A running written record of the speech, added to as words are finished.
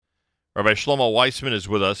Rabbi Shlomo Weissman is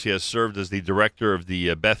with us. He has served as the director of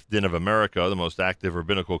the Beth Din of America, the most active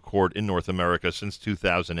rabbinical court in North America since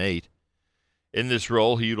 2008. In this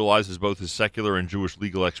role, he utilizes both his secular and Jewish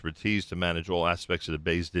legal expertise to manage all aspects of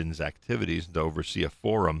the Beis Din's activities and to oversee a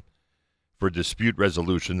forum for dispute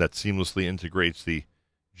resolution that seamlessly integrates the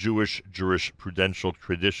Jewish jurisprudential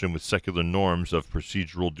tradition with secular norms of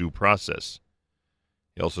procedural due process.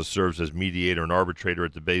 He also serves as mediator and arbitrator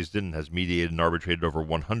at the Beis Din and has mediated and arbitrated over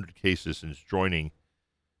 100 cases since joining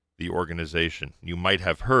the organization. You might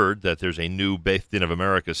have heard that there's a new Beth Din of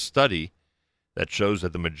America study that shows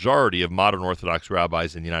that the majority of modern Orthodox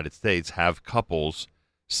rabbis in the United States have couples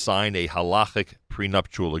sign a halachic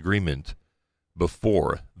prenuptial agreement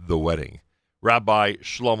before the wedding. Rabbi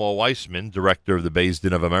Shlomo Weissman, director of the Beis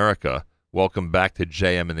Din of America, welcome back to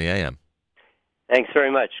JM in the AM. Thanks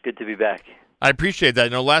very much. Good to be back. I appreciate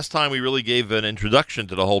that. Last time we really gave an introduction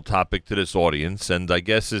to the whole topic to this audience, and I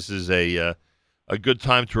guess this is a good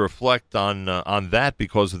time to reflect on that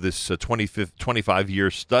because of this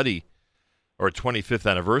 25-year study, or 25th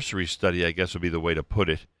anniversary study, I guess would be the way to put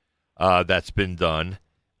it, that's been done.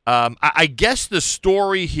 I guess the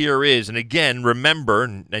story here is, and again, remember,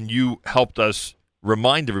 and you helped us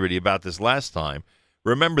remind everybody about this last time,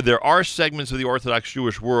 remember there are segments of the Orthodox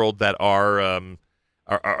Jewish world that are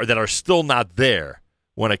still not there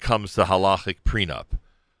when it comes to halachic prenup.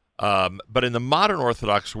 But in the modern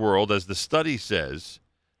Orthodox world, as the study says,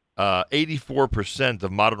 84%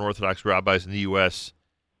 of modern Orthodox rabbis in the U.S.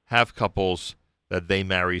 have couples that they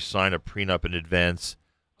marry sign a prenup in advance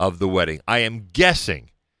of the wedding. I am guessing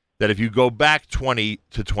that if you go back 20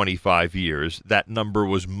 to 25 years, that number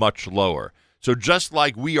was much lower. So just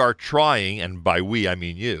like we are trying, and by we I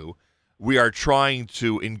mean you, we are trying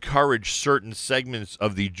to encourage certain segments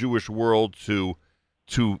of the Jewish world to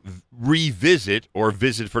revisit or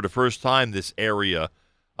visit for the first time this area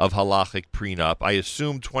of halachic prenup. I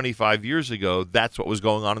assume 25 years ago that's what was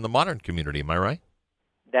going on in the modern community. Am I right?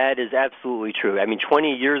 That is absolutely true. I mean,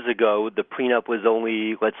 20 years ago, the prenup was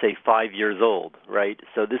only, let's say, 5 years old, right?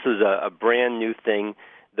 So this was a brand new thing.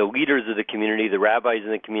 The leaders of the community, the rabbis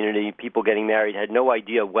in the community, people getting married, had no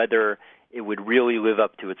idea whether it would really live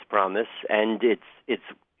up to its promise, and it's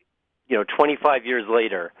 25 years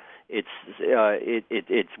later, it's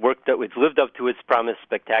worked out, it's lived up to its promise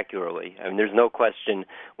spectacularly. I mean, there's no question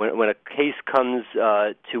when a case comes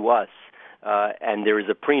to us and there is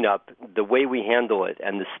a prenup, the way we handle it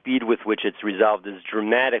and the speed with which it's resolved is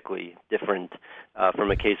dramatically different from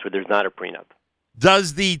a case where there's not a prenup.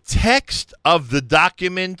 Does the text of the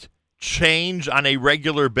document change on a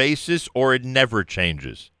regular basis, or it never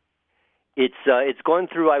changes? It's gone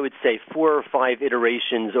through, I would say, 4 or 5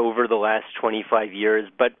 iterations over the last 25 years,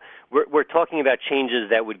 but we're talking about changes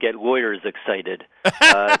that would get lawyers excited,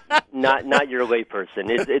 not your layperson.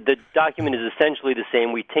 The document is essentially the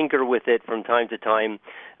same. We tinker with it from time to time.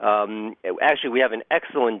 Actually, we have an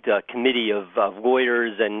excellent committee of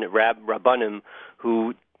lawyers and rabbanim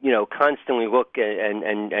who constantly look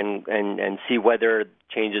and see whether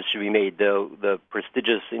changes should be made. The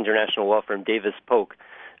prestigious international law firm Davis Polk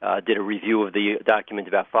did a review of the document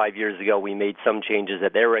about 5 years ago. We made some changes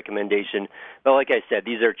at their recommendation. But like I said,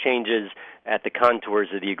 these are changes at the contours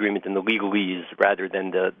of the agreement and the legalese rather than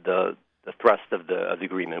the thrust of the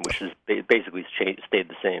agreement, which has basically stayed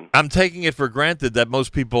the same. I'm taking it for granted that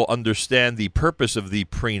most people understand the purpose of the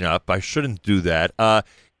prenup. I shouldn't do that.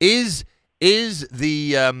 Is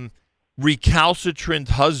the recalcitrant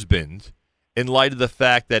husband, in light of the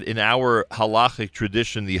fact that in our halachic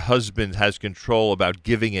tradition the husband has control about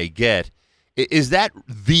giving a get, is that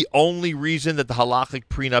the only reason that the halachic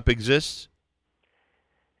prenup exists?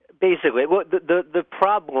 Basically, well, the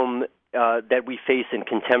problem that we face in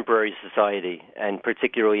contemporary society, and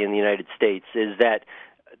particularly in the United States, is that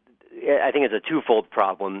I think it's a twofold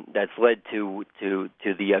problem that's led to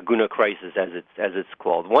the Aguna crisis, as it's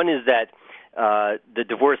called. One is that the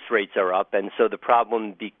divorce rates are up, and so the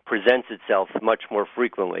problem presents itself much more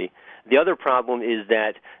frequently. The other problem is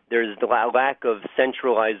that there's the lack of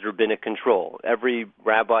centralized rabbinic control. Every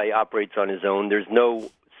rabbi operates on his own. There's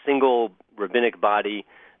no single rabbinic body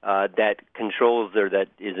that controls or that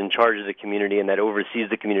is in charge of the community and that oversees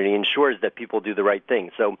the community, ensures that people do the right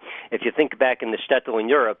thing. So if you think back in the shtetl in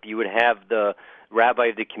Europe, you would have the rabbi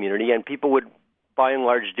of the community, and people would by and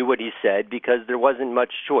large do what he said because there wasn't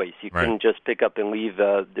much choice. You couldn't just pick up and leave.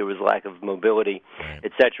 There was lack of mobility,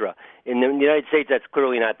 etc. In the United States, that's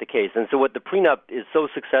clearly not the case. And so what the prenup is so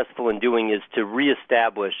successful in doing is to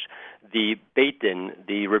reestablish the Beit Din,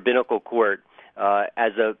 the rabbinical court,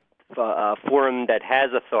 as a forum that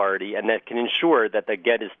has authority and that can ensure that the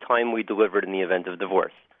get is timely delivered in the event of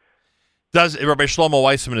divorce. Rabbi Shlomo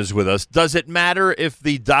Weissman is with us. Does it matter if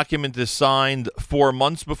the document is signed 4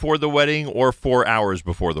 months before the wedding or 4 hours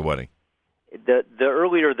before the wedding? The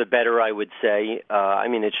earlier the better, I would say. I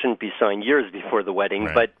mean, it shouldn't be signed years before the wedding,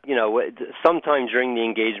 Right. but sometime during the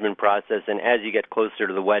engagement process and as you get closer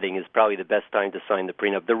to the wedding is probably the best time to sign the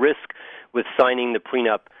prenup. The risk with signing the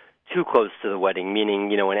prenup too close to the wedding,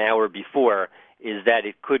 meaning an hour before, is that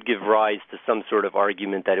it could give rise to some sort of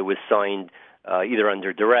argument that it was signed either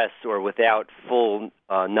under duress or without full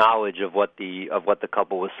knowledge of what the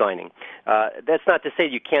couple was signing. That's not to say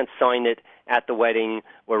you can't sign it at the wedding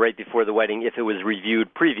or right before the wedding if it was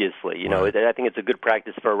reviewed previously. Right. I think it's a good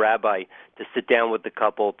practice for a rabbi to sit down with the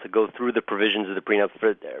couple to go through the provisions of the prenup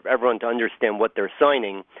for everyone to understand what they're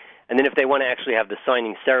signing. And then if they want to actually have the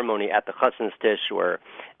signing ceremony at the chassan's tish or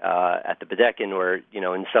at the bedekin or,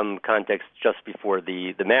 in some context just before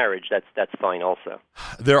the marriage, that's fine also.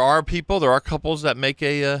 There are couples that make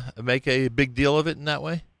a big deal of it in that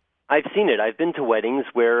way? I've seen it. I've been to weddings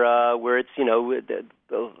where it's, the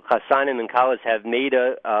chassanim and kalas have made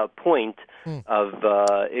a point of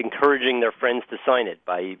encouraging their friends to sign it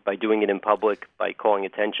by doing it in public, by calling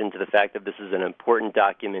attention to the fact that this is an important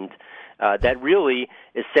document that really,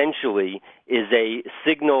 essentially, is a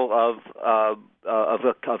signal of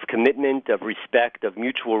commitment, of respect, of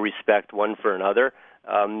mutual respect one for another.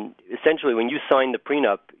 Essentially, when you sign the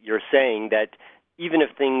prenup, you're saying that even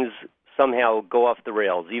if things somehow go off the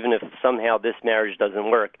rails, even if somehow this marriage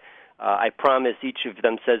doesn't work, I promise, each of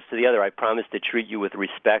them says to the other, I promise to treat you with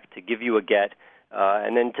respect, to give you a get,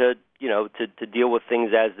 and then to deal with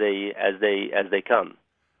things as they come.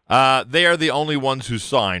 They are the only ones who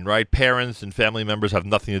sign, right? Parents and family members have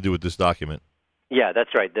nothing to do with this document. Yeah,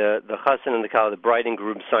 that's right. The chassan and the kala, the bride and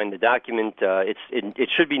groom, sign the document. It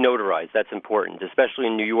should be notarized. That's important, especially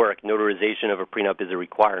in New York. Notarization of a prenup is a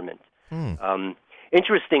requirement.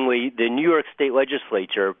 Interestingly, the New York State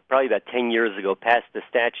Legislature, probably about 10 years ago, passed a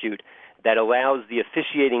statute that allows the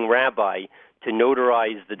officiating rabbi to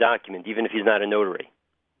notarize the document, even if he's not a notary.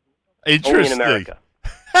 Interesting. Only in America.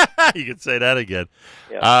 You could say that again.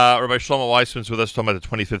 Yeah. Rabbi Shlomo Weissman's with us talking about the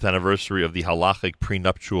 25th anniversary of the halachic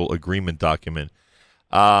prenuptial agreement document.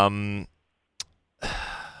 Are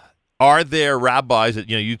there rabbis that,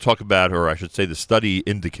 you talk about, or I should say the study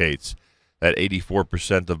indicates that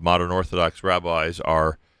 84% of modern Orthodox rabbis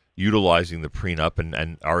are utilizing the prenup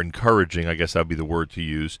and are encouraging, I guess that would be the word to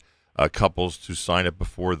use, couples to sign it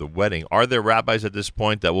before the wedding. Are there rabbis at this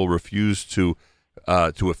point that will refuse to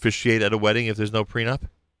officiate at a wedding if there's no prenup?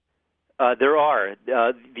 There are.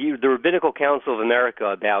 The Rabbinical Council of America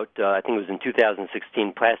about, I think it was in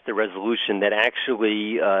 2016, passed a resolution that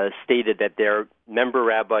actually stated that their member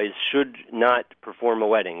rabbis should not perform a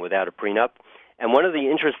wedding without a prenup. And one of the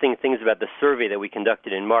interesting things about the survey that we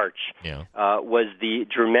conducted in March was the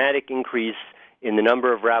dramatic increase in the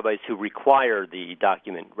number of rabbis who require the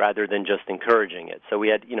document rather than just encouraging it. So we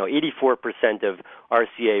had, 84% of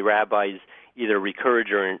RCA rabbis either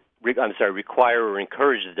require or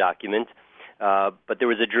encourage the document. But there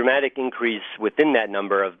was a dramatic increase within that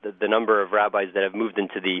number of the number of rabbis that have moved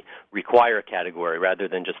into the require category rather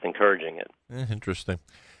than just encouraging it. Interesting.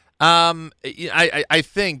 I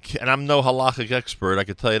think, and I'm no halachic expert, I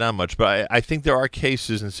could tell you that much, but I think there are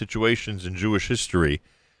cases and situations in Jewish history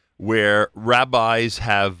where rabbis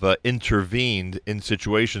have intervened in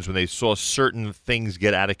situations when they saw certain things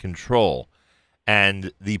get out of control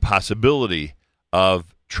and the possibility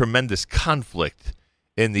of tremendous conflict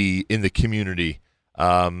in the community.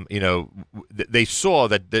 They saw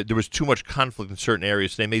that there was too much conflict in certain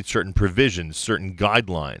areas, so they made certain provisions, certain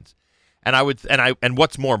guidelines. And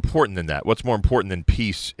what's more important than that? What's more important than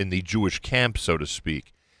peace in the Jewish camp, so to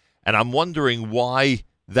speak? And I'm wondering why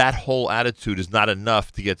that whole attitude is not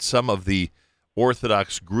enough to get some of the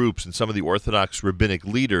Orthodox groups and some of the Orthodox rabbinic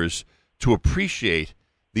leaders to appreciate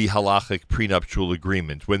the halachic prenuptial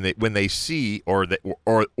agreement when they see or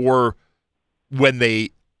when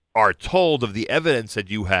they are told of the evidence that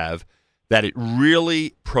you have that it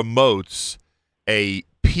really promotes a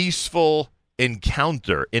peaceful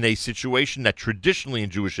encounter in a situation that traditionally in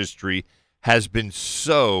Jewish history has been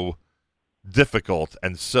so difficult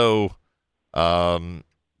and so so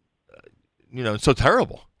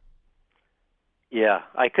terrible. Yeah,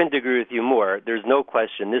 I couldn't agree with you more. There's no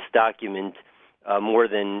question this document, more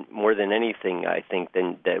than anything, I think,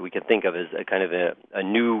 that we can think of as a kind of a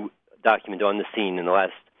new document on the scene in the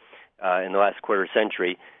last quarter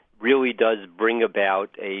century, really does bring about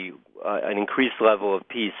an increased level of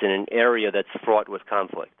peace in an area that's fraught with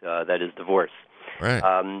conflict, that is divorce. Right.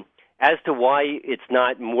 As to why it's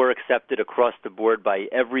not more accepted across the board by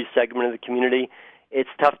every segment of the community, It's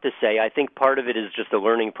tough to say. I think part of it is just a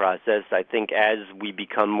learning process. I think as we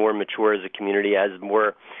become more mature as a community, as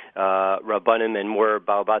more Rabbanim and more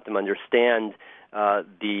Baal Batim understand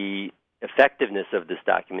the effectiveness of this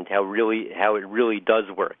document, how it really does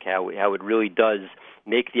work, how it really does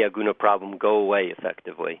make the Aguna problem go away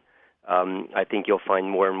effectively. I think you'll find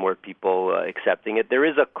more and more people accepting it. There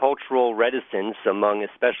is a cultural reticence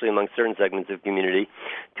especially among certain segments of the community,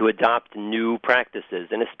 to adopt new practices,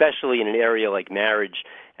 and especially in an area like marriage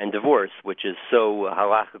and divorce, which is so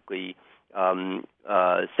halachically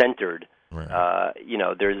centered. Right.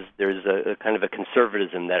 There's a kind of a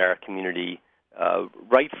conservatism that our community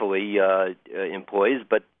rightfully employs,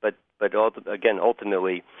 but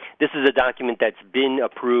ultimately, this is a document that's been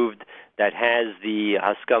approved, that has the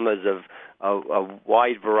haskamas of a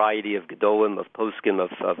wide variety of gedolim, of poskim,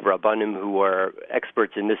 of rabbanim who are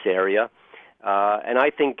experts in this area. And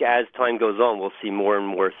I think as time goes on, we'll see more and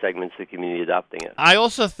more segments of the community adopting it. I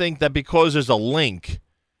also think that because there's a link,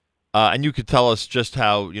 and you could tell us just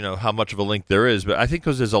how much of a link there is, but I think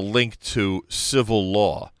because there's a link to civil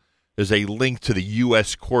law, there's a link to the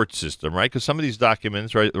U.S. court system, right? Because some of these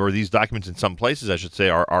documents, right, or these documents in some places, I should say,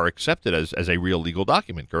 are accepted as a real legal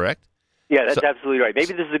document, correct? Yeah, that's absolutely right.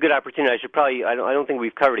 Maybe this is a good opportunity. I don't think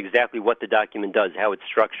we've covered exactly what the document does, how it's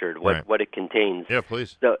structured, what it contains. Yeah,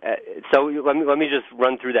 please. So let me just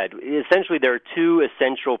run through that. Essentially, there are two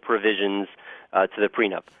essential provisions to the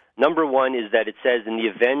prenup. Number one is that it says in the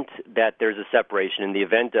event that there's a separation, in the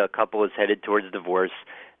event a couple is headed towards divorce,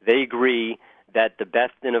 they agree that the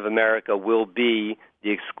Beth Din of America will be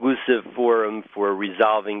the exclusive forum for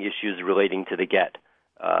resolving issues relating to the get.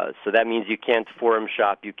 So that means you can't forum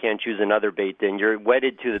shop, you can't choose another Beit Din. You're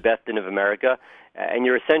wedded to the Beth Din of America, and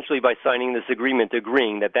you're essentially, by signing this agreement,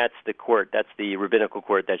 agreeing that that's the court, that's the rabbinical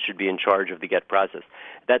court that should be in charge of the get process.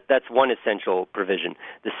 That's one essential provision.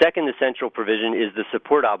 The second essential provision is the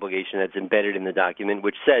support obligation that's embedded in the document,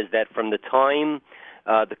 which says that from the time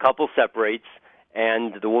the couple separates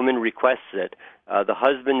and the woman requests it, the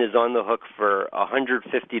husband is on the hook for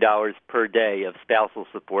 $150 per day of spousal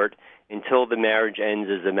support until the marriage ends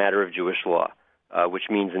as a matter of Jewish law, which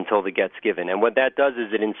means until the get's given. And what that does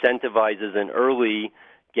is it incentivizes an early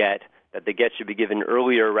get, that the get should be given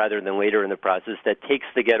earlier rather than later in the process, that takes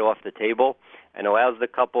the get off the table and allows the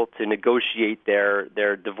couple to negotiate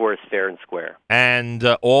their divorce fair and square. And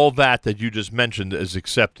all that you just mentioned is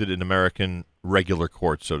accepted in American regular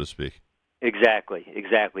court, so to speak. Exactly.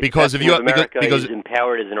 Because if you America is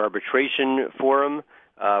empowered as an arbitration forum,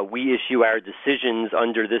 we issue our decisions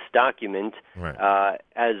under this document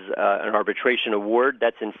as an arbitration award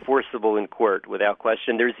that's enforceable in court without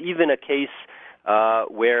question. There's even a case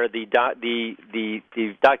where the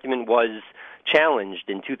document was challenged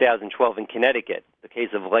in 2012 in Connecticut, the case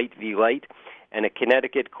of Light v. Light, and a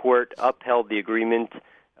Connecticut court upheld the agreement.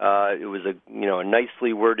 It was a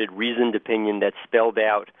nicely worded, reasoned opinion that spelled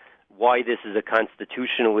out why this is a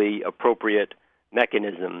constitutionally appropriate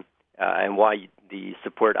mechanism and why the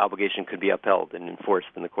support obligation could be upheld and enforced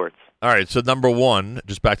in the courts. All right, so number one,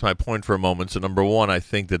 just back to my point for a moment. So number one, I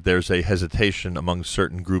think that there's a hesitation among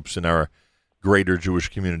certain groups in our greater Jewish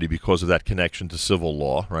community because of that connection to civil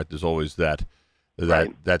law, right? There's always that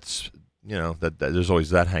there's always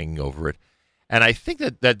that hanging over it. And I think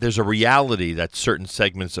that there's a reality that certain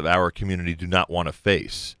segments of our community do not want to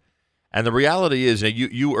face. And the reality is,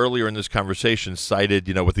 you earlier in this conversation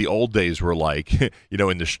cited, what the old days were like, in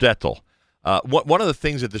the shtetl. One of the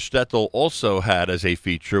things that the shtetl also had as a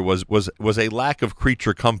feature was a lack of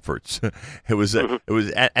creature comforts.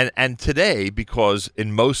 And today, because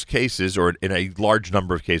in most cases, or in a large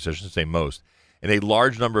number of cases, I shouldn't say most, in a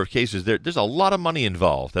large number of cases, there's a lot of money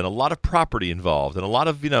involved and a lot of property involved and a lot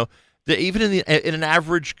of even in an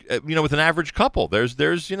average with an average couple, there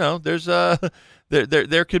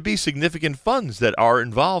could be significant funds that are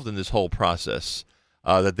involved in this whole process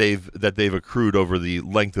that they've accrued over the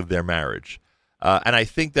length of their marriage, and I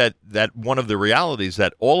think that one of the realities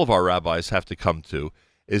that all of our rabbis have to come to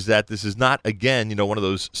is that this is not, again, one of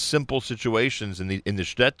those simple situations in the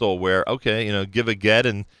shtetl where give a get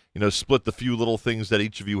and split the few little things that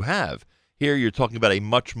each of you have. Here you're talking about a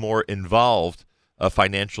much more involved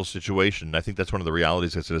financial situation. I think that's one of the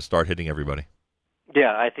realities that's going to start hitting everybody.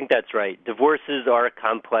 Yeah, I think that's right. Divorces are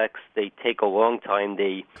complex. They take a long time.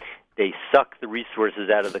 They suck the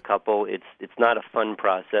resources out of the couple. It's not a fun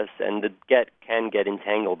process, and the get can get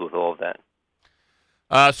entangled with all of that.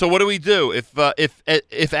 So what do we do if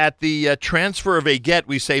at the transfer of a get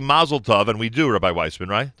we say Mazel Tov, and we do, Rabbi Weissman,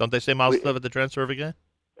 right? Don't they say Mazel Tov at the transfer of a get?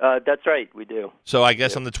 That's right, we do. So I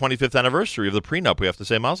guess on the 25th anniversary of the prenup, we have to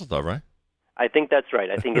say Mazel Tov, right? I think that's right.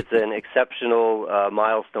 I think it's an exceptional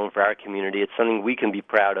milestone for our community. It's something we can be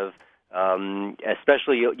proud of,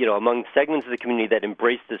 especially among segments of the community that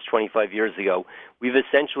embraced this 25 years ago. We've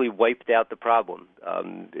essentially wiped out the problem.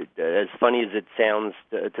 As funny as it sounds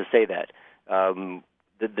to say that,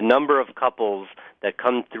 the number of couples that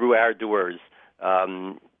come through our doors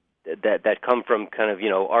that come from kind of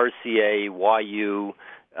RCA, YU,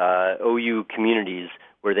 OU communities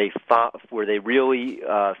where they really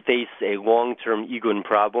face a long-term Igun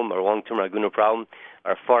problem or long-term Aguna problem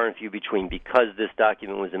are far and few between because this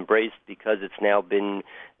document was embraced, because it's now been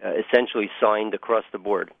essentially signed across the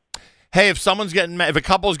board. Hey, if a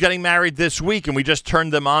couple's getting married this week and we just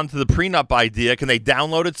turned them on to the prenup idea, can they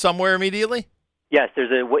download it somewhere immediately? Yes,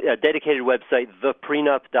 there's a dedicated website,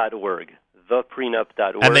 theprenup.org.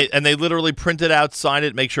 Theprenup.org. And they literally print it out, sign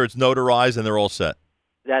it, make sure it's notarized, and they're all set.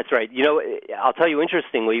 That's right. I'll tell you,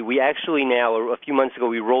 interestingly, we actually now, a few months ago,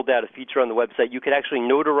 we rolled out a feature on the website. You could actually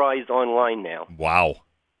notarize online now. Wow.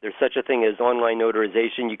 There's such a thing as online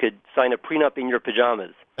notarization. You could sign a prenup in your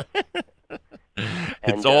pajamas.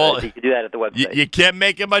 It's all. You could do that at the website. You can't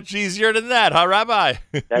make it much easier than that, huh, Rabbi?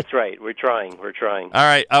 That's right. We're trying. All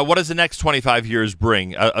right. What does the next 25 years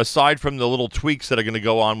bring? Aside from the little tweaks that are going to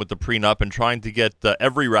go on with the prenup and trying to get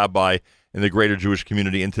every rabbi in the greater Jewish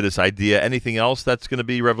community into this idea, anything else that's going to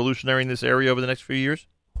be revolutionary in this area over the next few years?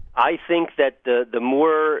 I think that the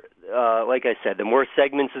more, like I said, the more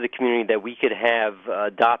segments of the community that we could have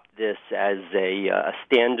adopt this as a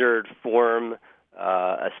standard form,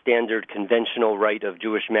 a standard conventional rite of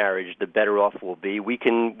Jewish marriage, the better off we'll be. We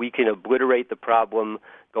can obliterate the problem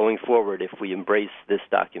going forward if we embrace this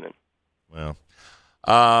document. Well,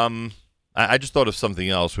 I just thought of something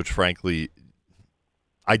else, which frankly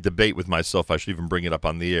I debate with myself. I should even bring it up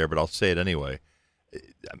on the air, but I'll say it anyway.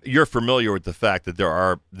 You're familiar with the fact that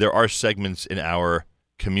there are segments in our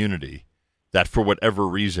community that, for whatever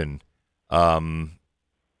reason,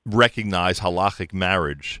 recognize halachic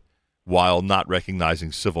marriage while not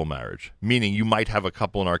recognizing civil marriage. Meaning you might have a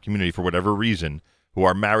couple in our community, for whatever reason, who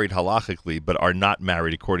are married halachically but are not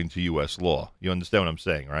married according to U.S. law. You understand what I'm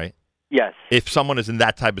saying, right? Yes. If someone is in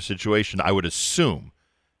that type of situation, I would assume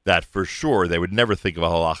that for sure they would never think of a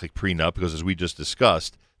halachic prenup because, as we just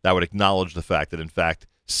discussed, that would acknowledge the fact that, in fact,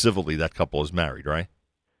 civilly that couple is married, right?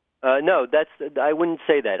 No, I wouldn't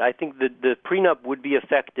say that. I think the prenup would be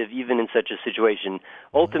effective even in such a situation.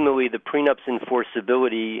 Ultimately, the prenup's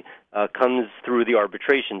enforceability comes through the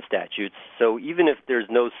arbitration statutes. So even if there's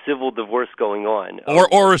no civil divorce going on,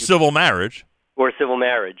 or a civil marriage,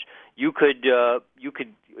 you could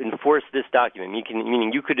enforce this document.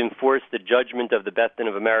 Meaning you could enforce the judgment of the Beth Din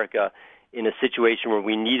of America in a situation where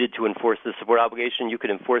we needed to enforce the support obligation. You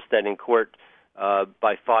could enforce that in court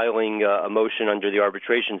by filing a motion under the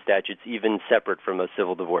arbitration statutes, even separate from a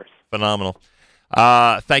civil divorce. Phenomenal.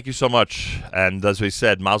 Thank you so much. And as we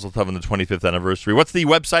said, Mazel Tov on the 25th anniversary. What's the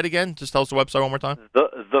website again? Just tell us the website one more time.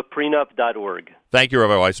 Theprenup.org. Thank you,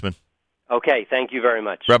 Rabbi Weissman. Okay, thank you very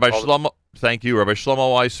much. Thank you, Rabbi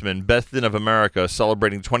Shlomo Weissman, Beth Din of America,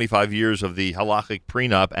 celebrating 25 years of the halachic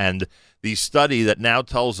prenup, and the study that now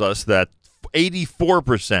tells us that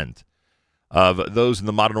 84% of those in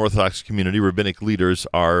the modern Orthodox community, rabbinic leaders,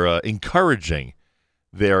 are encouraging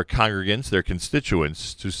their congregants, their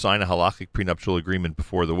constituents, to sign a halachic prenuptial agreement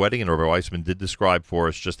before the wedding. And Rabbi Weissman did describe for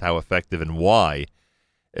us just how effective and why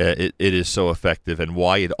it is so effective and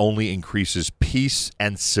why it only increases peace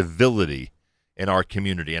and civility in our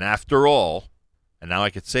community. And after all, and now I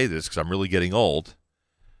could say this because I'm really getting old,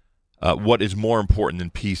 what is more important than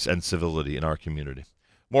peace and civility in our community?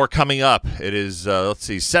 More coming up. It is,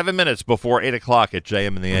 7 minutes before 8 o'clock at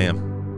JM in the AM.